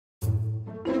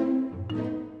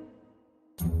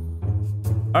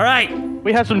All right.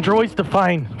 We have some droids to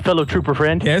find, fellow trooper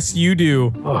friend. Yes, you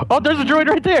do. Oh, there's a droid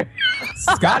right there.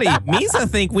 Scotty, Misa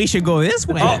think we should go this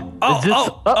way. A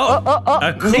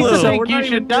clue. Misa think you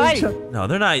should die. No,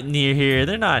 they're not near here.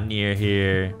 They're not near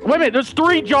here. Wait a minute, there's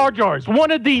 3 Jar Jars.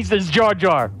 One of these is Jar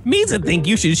Jar. Misa think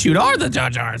you should shoot all the Jar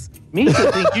Jars.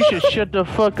 Misa think you should shut the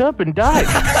fuck up and die.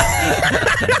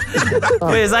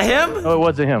 Wait, is that him? Oh, it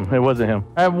wasn't him. It wasn't him.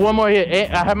 I have one more here.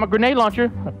 I have my grenade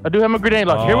launcher. I do have my grenade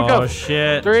launcher. Here we go. Oh,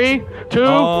 shit. 3, 2, 1.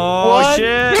 Oh,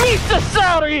 shit. Misa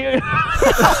out of here.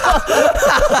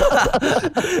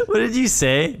 What did you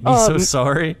say? Me so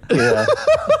sorry. Yeah.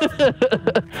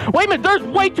 Wait a minute. There's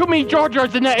way too many Jar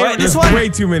Jars in that area. This There's one? way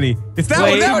too many. It's that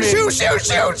one. That one. Shoot.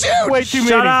 Way too many.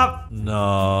 Shut up.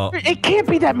 No. It can't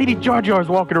be that many Jar Jars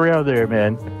walking around there,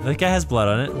 man. That guy has blood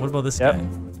on it. What about this guy?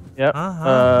 Yep. You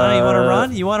want to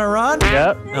run? You want to run?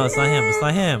 Yep. No, it's not him. It's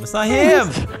not him. It's not him.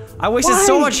 I wasted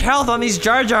so much health on these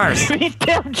Jar Jars. These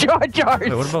damn Jar Jars.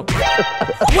 Wait, what about...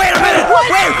 Wait a minute!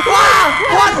 Wait!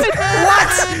 What?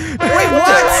 Wait,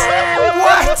 what?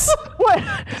 What?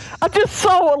 I just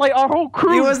saw like our whole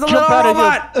crew. He was the jump little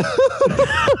out of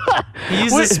robot! He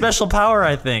used his special power,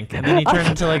 I think. And then he turned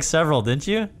into like several, didn't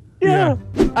you? Yeah.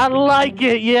 I like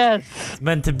it, yes. It's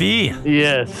meant to be.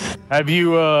 Yes. Have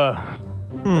you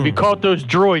caught those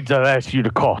droids I've asked you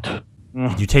to caught?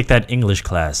 You take that English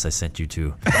class I sent you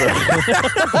to.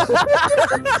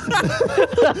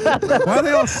 Why are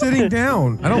they all sitting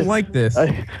down? I don't like this.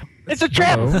 It's a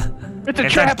trap. It's a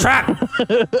trap.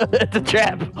 It's a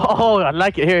trap. Oh, I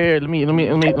like it. Here. Let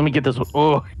me get this one.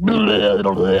 Oh,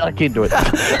 I can't do it.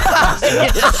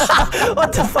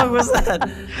 What the fuck was that?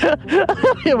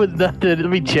 It was nothing. Let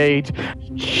me change.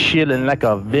 Chilling like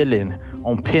a villain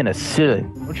on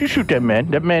penicillin. Don't you shoot that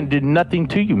man? That man did nothing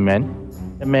to you, man.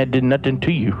 That man did nothing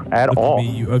to you at all. Look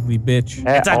at me, you ugly bitch.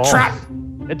 It's a trap.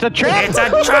 It's a trap. It's a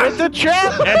trap. It's a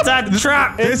trap. It's a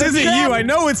trap. This isn't you. I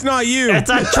know it's not you. It's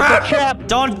a trap.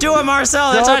 Don't do it,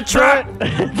 Marcel. It's a trap.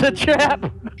 It's a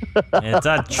trap. It's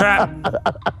a trap.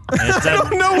 I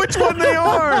don't know which one they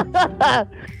are.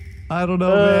 I don't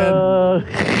know, man.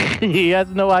 He has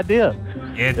no idea.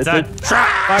 It's a trap.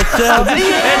 Marcel.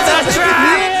 It's a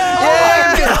trap.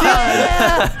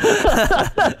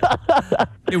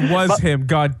 It was him.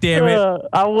 God damn it.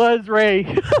 I was Ray.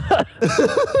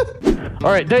 All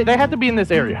right, they have to be in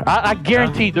this area. I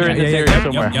guarantee they're in this area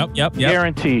somewhere. Yep.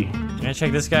 Guarantee. Can I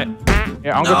check this guy?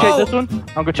 Yeah, I'm gonna check this one.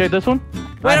 I'm gonna check this one.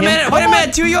 Wait a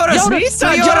minute. 2 Yodas.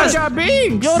 Yodas.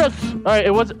 Yodas. All right,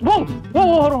 it was. Whoa,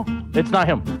 hold on. It's not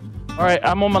him. All right,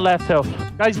 I'm on my last health.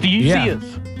 Guys, do you see us?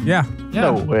 Yeah.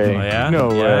 No way. Oh, yeah? No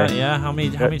way. Yeah. How many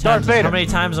times? Vader. How many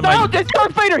times am No, I? it's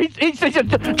Darth Vader. He's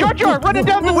Jar Jar running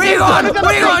down the. Where you going?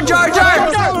 Where you going, Jar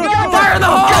Jar? Fire in the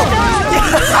hole!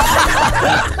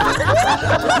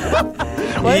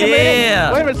 Wait a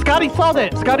minute, Scotty saw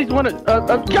that. Scotty's one of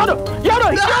Yoda.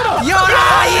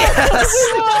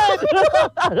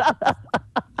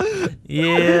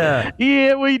 Yes!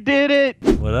 Yeah, we did it.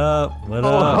 What up? What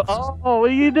up? Oh,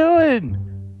 what are you doing?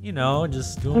 You know,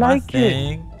 just doing my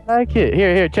thing. Like it.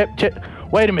 Here, check.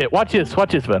 Wait a minute. Watch this,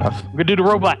 Vanoss. I'm gonna do the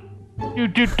robot.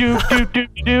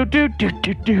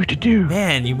 Do.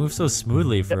 Man, you move so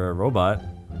smoothly for a robot.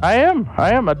 I am.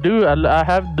 I do. I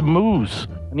have the moves.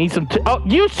 I need some. Oh,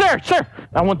 you, sir.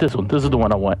 I want this one. This is the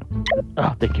one I want.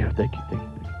 Oh, thank you.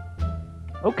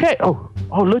 Okay. Oh,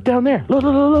 look down there.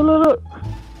 Look.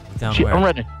 Down Shit, where?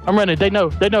 I'm running. They know.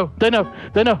 I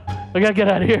gotta get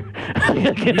out of here. What are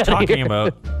you talking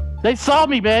about? They saw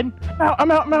me, man.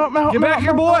 I'm out. Get back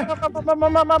here, boy.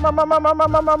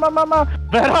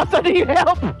 Vanoss, I need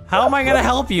help. How am I gonna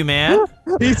help you, man?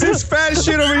 He's this fat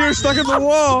shit over here stuck in the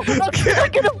wall. I'm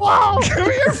stuck in the wall. Come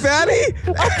here, fatty.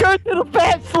 I turned to the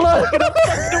fat slug and I'm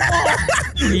stuck in the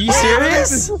wall. Are you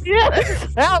serious?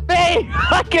 Yes. Help me.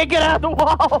 I can't get out of the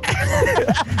wall.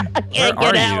 I can't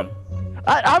Where get are out. you?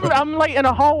 I'm like in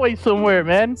a hallway somewhere,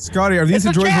 man. Scotty, are these the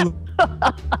droids?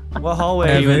 What hallway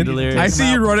are you in, Delirious? I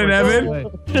see you running, Evan.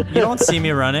 You don't see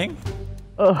me running.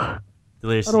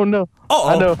 Delirious. I don't know.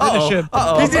 I know.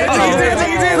 He's dancing.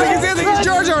 He's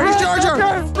Jar Jar.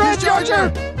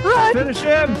 Run. Finish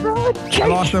him. Run. I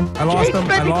lost him.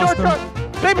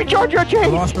 Baby Jar Jar, chase. I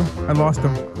lost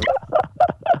him.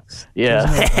 Yeah.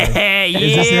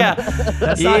 Yeah.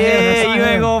 That's not him. You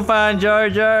ain't gonna find Jar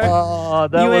Jar. Oh,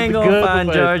 that You was ain't a gonna good find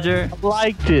one. Jar Jar.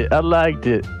 I liked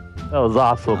it. That was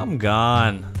awesome. I'm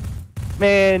gone.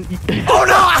 Man. Oh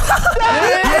no!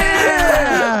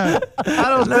 Yeah! I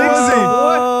don't think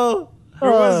so.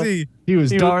 Where was he? He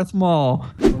was Darth Maul.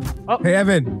 Hey,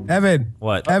 Evan.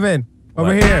 What? Evan,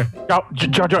 over here.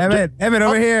 Jar Jar. Evan,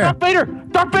 over here.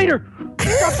 Darth Vader.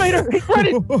 Darth Vader! He's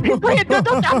running! He ran!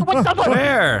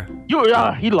 Where?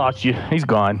 He lost you. He's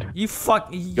gone. You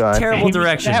Gone. terrible He was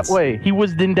directions. that way. He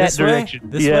was in that This way? direction.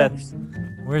 This yes. way?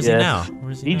 Where's he now?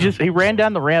 Where's he now? He ran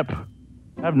down the ramp.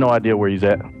 I have no idea where he's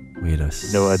at. Wait a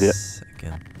No idea.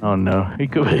 second. Oh no. He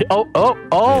could be. Oh.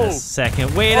 Wait a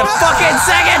second. Wait a fucking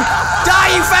second!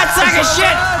 Die, you fat sack of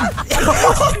shit!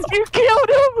 You killed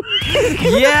him!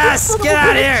 Yes! Get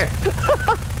out of here!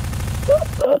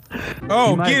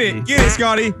 Oh, get it,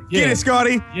 Scotty. Get it,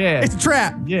 Scotty. Yeah. It's a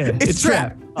trap. Yeah. It's a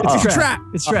trap. It's a trap.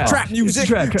 It's trap. Trap music.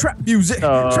 Trap. Trap music.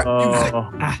 Trap music.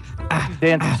 He's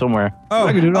dancing somewhere. Oh,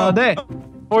 I can do it all day.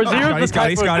 Or Zero's the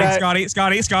Scotty. type of guy-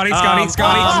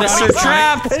 Mr.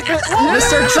 Trap!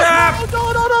 Mr. Trap!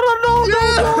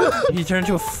 No. He turned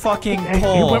into a fucking He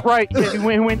pole. went right. Yeah, he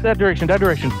went that direction.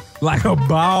 Like a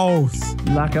boss.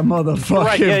 Like a motherfucking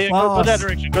Right, yeah, go boss. that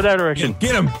direction.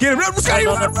 Get him. Scotty,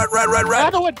 run.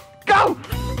 Another one. Go!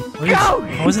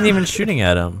 I wasn't even shooting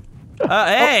at him.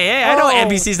 Hey, I know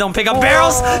NPCs don't pick up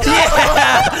barrels! Yeah!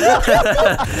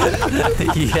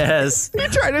 Yes. You're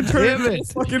trying to turn it into a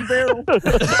fucking barrel.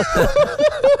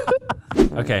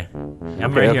 Okay.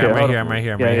 I'm right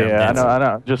here. Yeah, I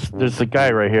know. Just there's a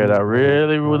guy right here that I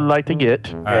really would like to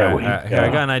get. Alright, I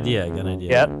got an idea.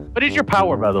 Yeah. What is your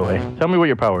power, by the way? Tell me what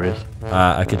your power is.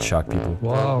 I could shock people.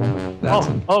 Whoa.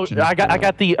 I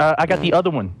got the other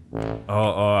one.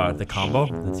 Oh, the combo?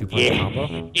 The 2-point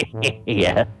combo?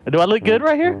 Yeah. Do I look good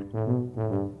right here?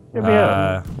 Give me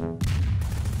a.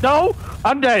 No,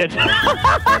 I'm dead.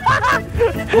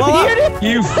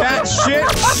 You fat shit.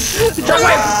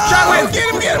 Shockwave!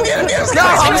 Get him. No,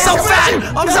 I'm so fat!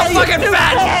 I'm so fucking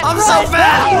fat! I'm so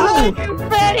fat!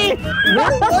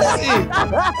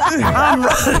 I'm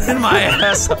running my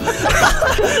ass.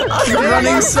 I'm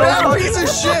running so piece of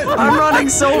shit. I'm running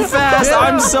so fast.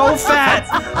 I'm so fat.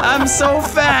 I'm so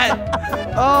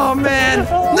fat. Oh man.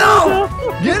 No!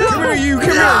 Get him. Come here,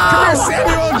 Come here,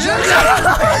 Samuel Jackson.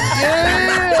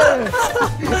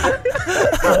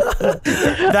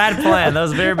 Bad plan. That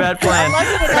was a very bad plan.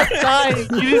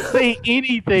 You didn't say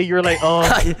anything. You're like, oh.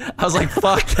 I was like,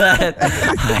 fuck that.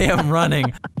 I am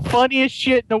running. Funniest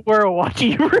shit in the world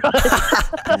watching you run.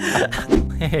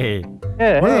 Hey.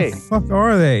 Yeah, Where hey. the fuck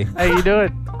are they? How you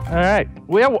doing? All right.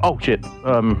 Well, oh shit.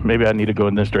 Maybe I need to go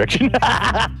in this direction.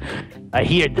 I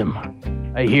hear them.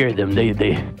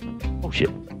 They. Oh shit.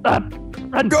 Run.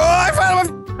 Go! I found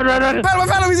him. Run.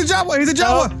 Found him. He's a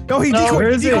Jawa. No, he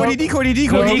decoyed. He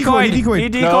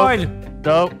decoyed.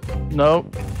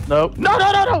 No.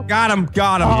 Got him.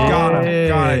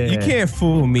 You can't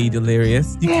fool me,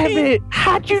 Delirious. You Damn can't. it.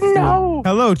 How'd you know?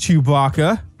 Hello,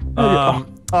 Chewbacca. No.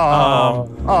 No.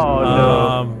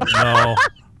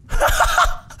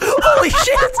 Holy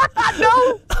shit!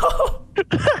 No.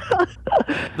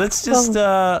 Let's just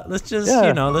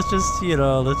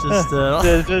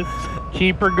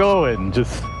keep her going.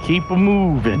 Just keep her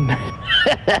moving.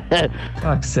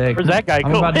 Fuck's sake. Where's that guy I'm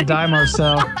going? about to die,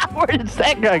 Marcel. Where's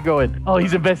that guy going? Oh,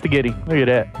 he's investigating. Look at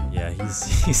that. Yeah,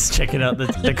 he's checking out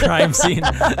the crime scene.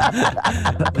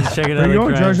 He's checking out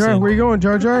the crime scene. Where you going,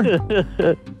 Jar Jar?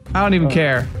 I don't even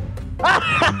care.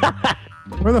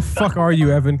 Where the fuck are you,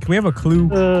 Evan? Can we have a clue?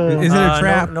 Is it a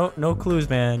trap? No clues,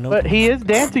 man. No. But he is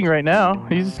dancing right now.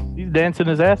 He's dancing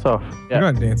his ass off. You're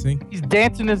not dancing. He's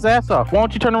dancing his ass off. Why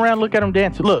don't you turn around and look at him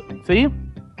dancing? Look, see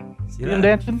him? See him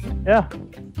that? dancing? Yeah.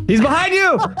 He's behind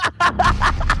you!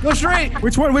 Go straight!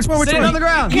 Which one? Sitting on the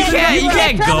ground! You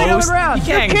can't ghost. You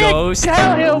can't ghost.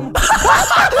 Tell him.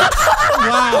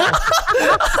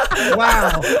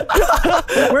 Wow.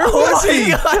 Where was he?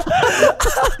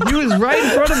 He was right in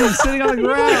front of me, sitting on the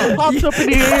ground. Pops up in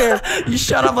the air. You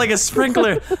shut up like a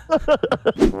sprinkler.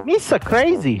 Misa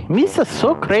crazy. Misa's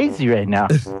so crazy right now.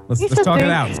 Let's talk it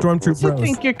out. Stormtroop Misa Bros.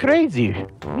 think you're crazy.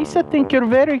 Misa think you're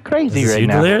very crazy right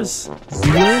now. Misa,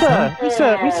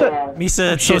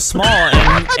 Misa. so small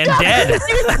and dead.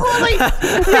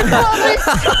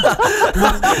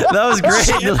 That was great,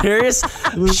 Delirious.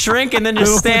 Shrink and then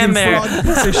just stand there.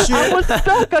 I was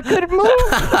stuck. I couldn't move.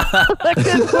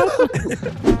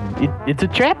 It's a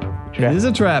trap. It is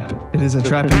a trap. It is a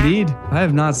trap indeed. I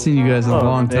have not seen you guys in a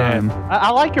long time. I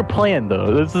like your plan,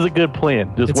 though. This is a good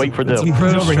plan. Just wait for them. He's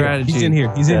over here. Strategy. He's in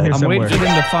here. He's in here I'm somewhere. waiting for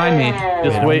them to find me.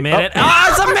 Just wait. A minute. Oh. Ah,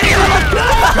 it's a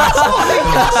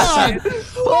minute.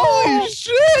 Holy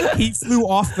shit! He flew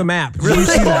off the map. Did you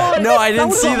see that? No, I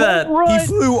didn't see that. He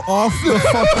flew off the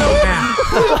fucking map.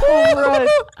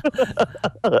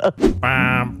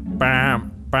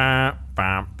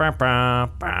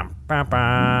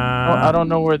 I don't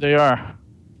know where they are.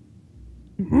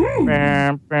 Bam,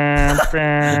 bam, bam,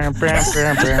 bam,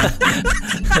 bam, bam.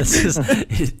 It's just,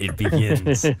 it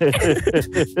begins.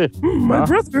 My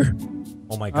brother.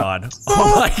 Oh my god.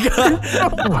 Oh my god.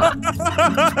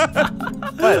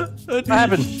 What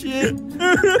happened? Shit.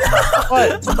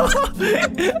 What?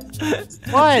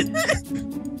 What?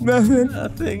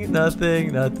 Nothing.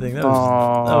 Nothing. That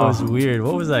was weird.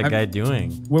 What was that guy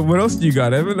doing? What else do you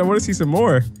got, Evan? I want to see some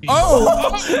more. Oh,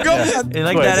 go ahead. You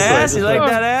like that ass? You like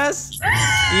that ass?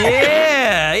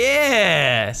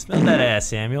 Yeah. Smell that ass,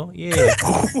 Samuel. Yeah.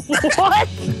 What?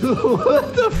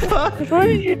 What the fuck? What are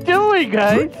you doing,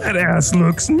 guys? That ass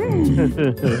looks. I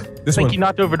This think one. he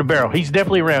knocked over the barrel. He's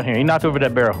definitely around here. He knocked over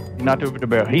that barrel. He knocked over the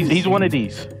barrel. He's one of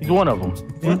these. He's one of them.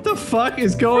 What the fuck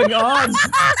is going on?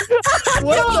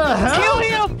 What the hell? Kill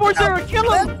him! Forza,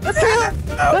 kill him!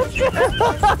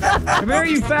 Come here,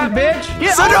 you fat bitch!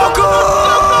 Yeah, Sudoku!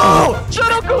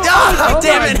 Sudoku! Ah,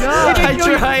 damn it! God. I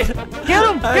tried. Get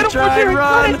him! I Get him!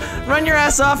 tried. Forza, Run your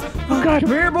ass off. Oh God! Come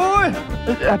here, boy!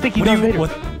 I think he's What do Darth you? Vader.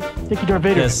 What? I think he's Darth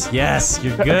Vader. Yes,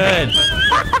 you're good.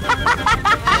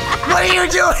 What are you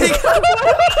doing?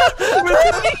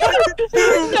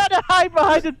 He's trying to hide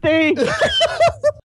behind the thing.